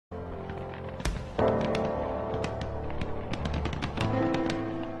Hey,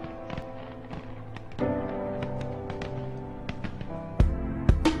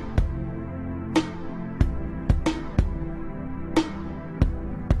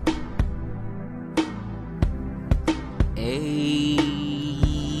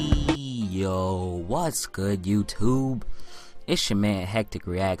 yo, what's good, YouTube? It's your man Hectic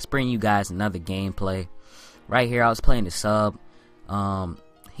Reacts, bringing you guys another gameplay. Right here, I was playing the sub.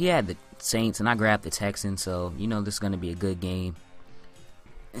 He had the Saints, and I grabbed the Texans, so you know this is gonna be a good game.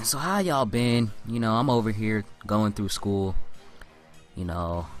 And so, how y'all been? You know, I'm over here going through school. You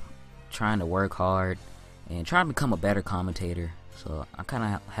know, trying to work hard and trying to become a better commentator. So I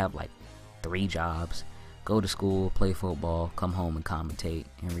kind of have like 3 jobs. Go to school, play football, come home and commentate,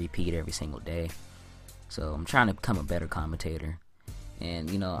 and repeat every single day. So I'm trying to become a better commentator. And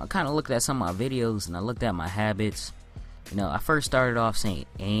you know, I kind of looked at some of my videos and I looked at my habits. You know, I first started off saying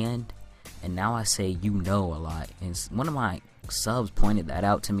and now I say you know a lot. And one of my subs pointed that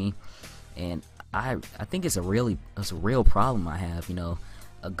out to me, and I think it's a real problem I have. You know,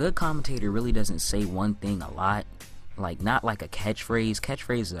 a good commentator really doesn't say one thing a lot, like not like a catchphrase.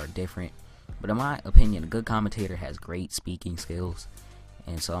 Catchphrases are different. But in my opinion, a good commentator has great speaking skills.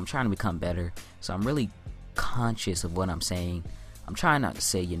 And so I'm trying to become better. So I'm really conscious of what I'm saying. I'm trying not to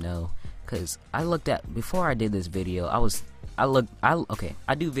say you know, because I looked at, before I did this video, I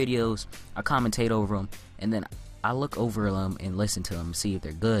do videos, I commentate over them, and then I look over them and listen to them and see if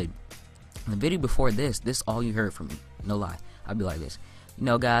they're good. The video before this all you heard from me, no lie. I'd be like this, you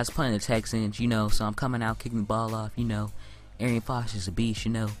know, guys, playing the Texans, you know, so I'm coming out kicking the ball off, you know, Arian Foster's a beast,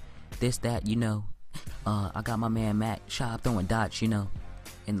 you know, this, that, you know, I got my man Matt Schaub throwing dots, you know.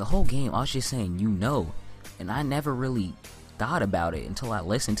 And the whole game, I was just saying, you know. And I never really thought about it until I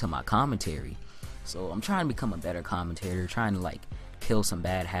listened to my commentary. So I'm trying to become a better commentator, trying to like kill some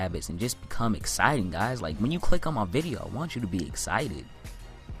bad habits and just become exciting, guys. Like when you click on my video, I want you to be excited.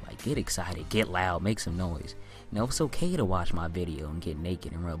 Like get excited, get loud, make some noise. You know, it's okay to watch my video and get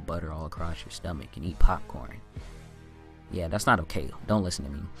naked and rub butter all across your stomach and eat popcorn. Yeah, that's not okay. Don't listen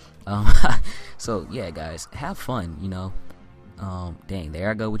to me. So yeah, guys, have fun. You know, dang, there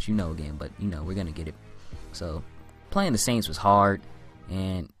I go with you know again. But you know, we're gonna get it. So playing the Saints was hard,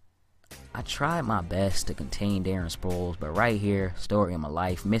 and I tried my best to contain Darren Sproles. But right here, story of my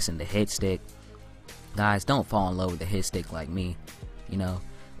life, missing the hit stick. Guys, don't fall in love with the hit stick like me. You know,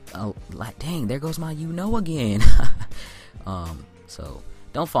 like dang, there goes my you know again. So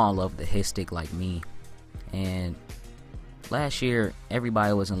don't fall in love with the hit stick like me. And last year,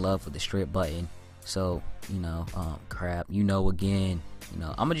 everybody was in love with the strip button. So, you know, crap, you know again. You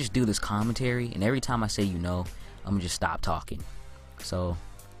know, I'm going to just do this commentary. And every time I say you know, I'm going to just stop talking. So,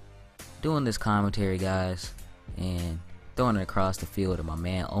 doing this commentary, guys. And throwing it across the field to my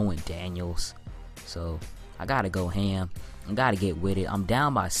man, Owen Daniels. So, I got to go ham. I got to get with it. I'm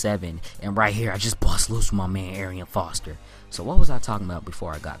down by 7. And right here, I just bust loose with my man, Arian Foster. So, what was I talking about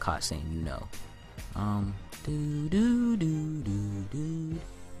before I got caught saying you know?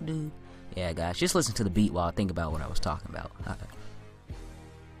 Yeah, guys, just listen to the beat while I think about what I was talking about.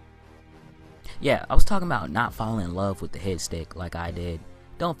 Yeah, I was talking about not falling in love with the hit stick like I did.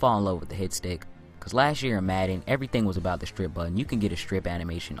 Don't fall in love with the hit stick, because last year in Madden, everything was about the strip button. You can get a strip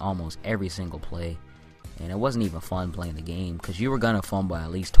animation almost every single play, and it wasn't even fun playing the game because you were gonna fumble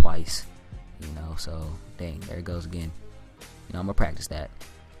at least twice. You know, so dang, there it goes again. You know, I'm gonna practice that.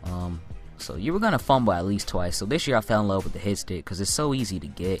 So you were gonna fumble at least twice. So this year I fell in love with the hit stick because it's so easy to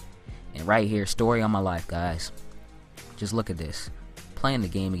get. And right here, story on my life, guys. Just look at this. Playing the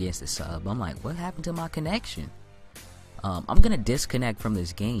game against the sub. I'm like, what happened to my connection? I'm gonna disconnect from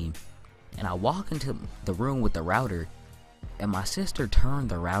this game, and I walk into the room with the router, and my sister turned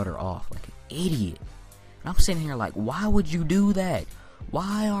the router off like an idiot. And I'm sitting here like, why would you do that?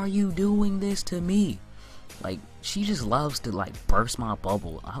 Why are you doing this to me? Like, she just loves to like burst my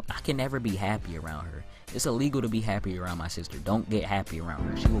bubble. I can never be happy around her. It's illegal to be happy around my sister. Don't get happy around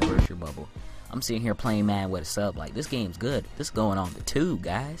her. She will burst your bubble. I'm sitting here playing Madden with a sub like, this game's good. This is going on the tube,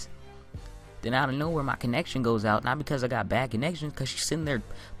 guys. Then out of nowhere, my connection goes out. Not because I got bad connection, because she's sitting there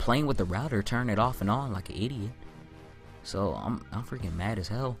playing with the router, turning it off and on like an idiot. So I'm freaking mad as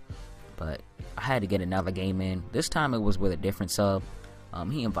hell. But I had to get another game in. This time it was with a different sub.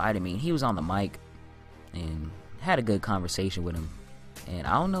 He invited me. He was on the mic and had a good conversation with him. And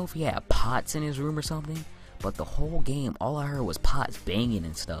I don't know if he had pots in his room or something, but the whole game, all I heard was pots banging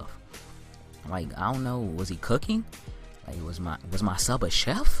and stuff. Like, I don't know, was he cooking? Like, was my sub a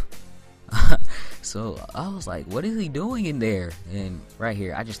chef? So I was like, what is he doing in there? And right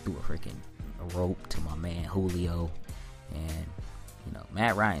here, I just threw a rope to my man Julio, and You know,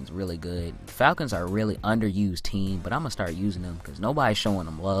 Matt Ryan's really good. The Falcons are a really underused team, but I'm gonna start using them because nobody's showing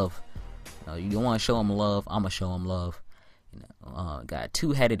them love. You don't want to show them love. I'm gonna show them love. Got a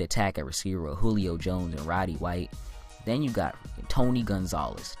two-headed attack at receiver with Julio Jones and Roddy White. Then you got Tony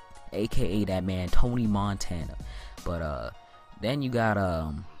Gonzalez, aka that man Tony Montana. But then you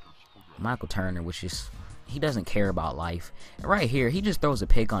got Michael Turner, which is, he doesn't care about life. And right here, he just throws a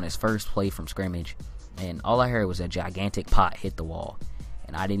pick on his first play from scrimmage, and all I heard was a gigantic pot hit the wall.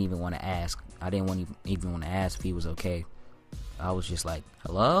 And I didn't even want to ask. I didn't even want to ask if he was okay. I was just like,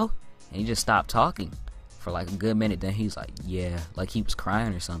 hello? And he just stopped talking for like a good minute. Then he's like, yeah, like he was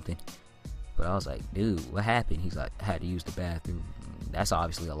crying or something. But I was like, dude, what happened? He's like, I had to use the bathroom. That's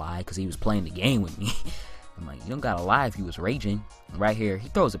obviously a lie because he was playing the game with me. I'm like, you don't gotta lie if he was raging. And right here, he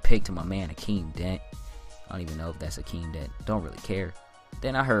throws a pick to my man Akeem Dent. I don't even know if that's Akeem Dent. Don't really care.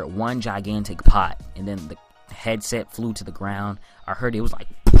 Then I heard one gigantic pot, and then the headset flew to the ground. I heard it was like,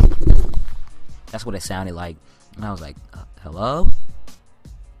 that's what it sounded like. And I was like, hello?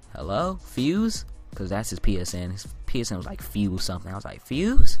 Hello? Fuse? Because that's his PSN. His PSN was like Fuse something. I was like,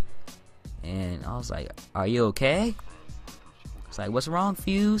 Fuse? And I was like, are you okay? It's like, what's wrong,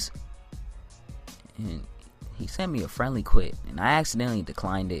 Fuse? And he sent me a friendly quit, and I accidentally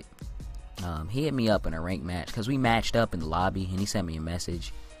declined it. He hit me up in a ranked match because we matched up in the lobby, and he sent me a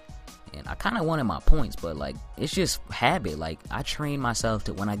message. And I kind of wanted my points, but like, it's just habit. Like, I train myself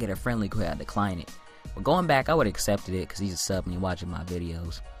to when I get a friendly quit, I decline it. But going back, I would have accepted it because he's a sub and he's watching my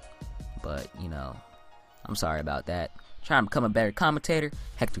videos. But, you know, I'm sorry about that. Trying to become a better commentator.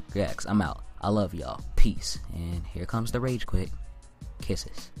 Hector X, I'm out. I love y'all. Peace. And here comes the rage quit.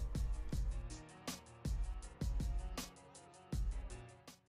 Kisses.